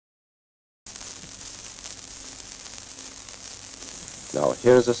Now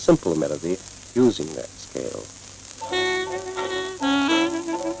here's a simple melody using that scale.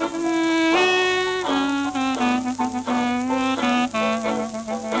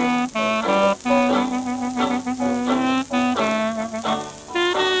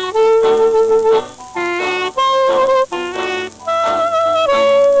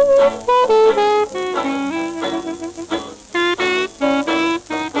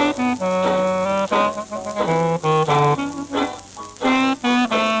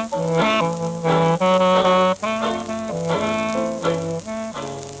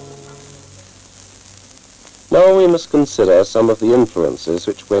 Now we must consider some of the influences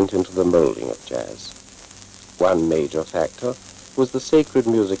which went into the molding of jazz. One major factor was the sacred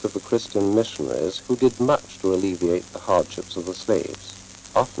music of the Christian missionaries who did much to alleviate the hardships of the slaves,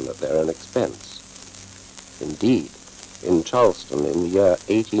 often at their own expense. Indeed, in Charleston in the year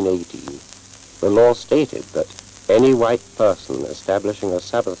 1818, the law stated that any white person establishing a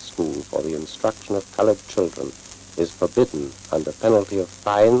Sabbath school for the instruction of colored children is forbidden under penalty of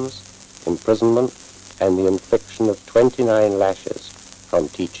fines, imprisonment, and the infliction of 29 lashes from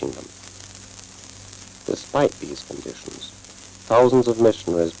teaching them. Despite these conditions, thousands of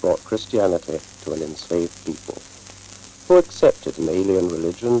missionaries brought Christianity to an enslaved people, who accepted an alien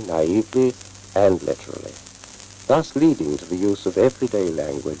religion naively and literally, thus leading to the use of everyday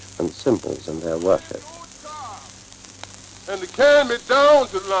language and symbols in their worship. And they carried me down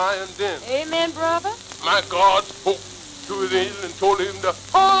to the lion's den. Amen, brother. My God spoke to his angel and told him to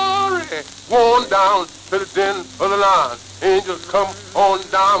hurry on down to the den of the lion. Angels come on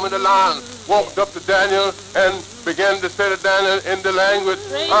down with the lion, walked up to Daniel and began to say to Daniel in the language,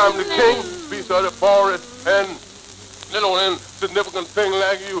 I'm the king, beast of the forest, and little insignificant thing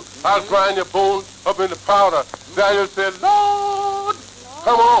like you, I'll grind your bones up into powder. Daniel said, Lord,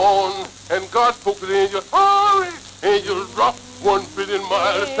 come on. And God spoke to the angel, hurry. Angels drop 1 billion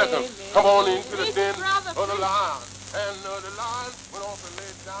miles a second. Come on into the den of the lion. And the lion went off and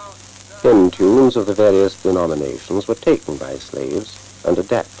laid down. Hymn tunes of the various denominations were taken by slaves and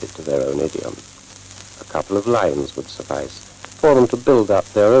adapted to their own idiom. A couple of lines would suffice for them to build up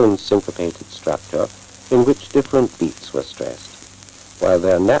their own syncopated structure in which different beats were stressed, while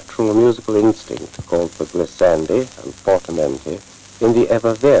their natural musical instinct called for glissandi and fortimenti in the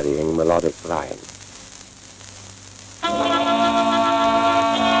ever-varying melodic line.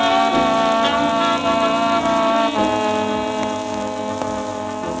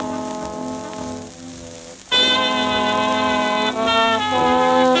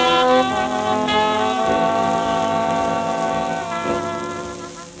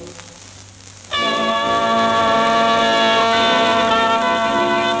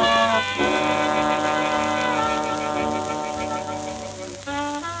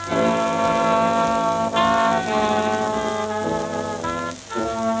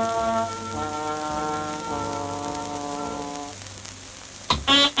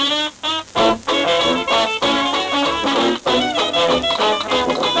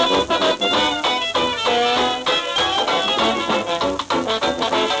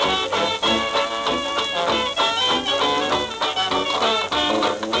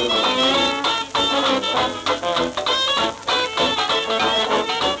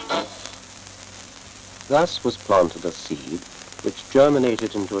 Thus was planted a seed which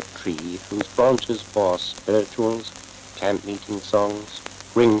germinated into a tree whose branches bore spirituals, camp meeting songs,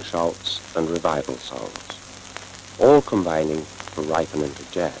 ring shouts, and revival songs, all combining to ripen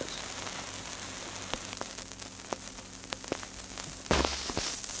into jazz.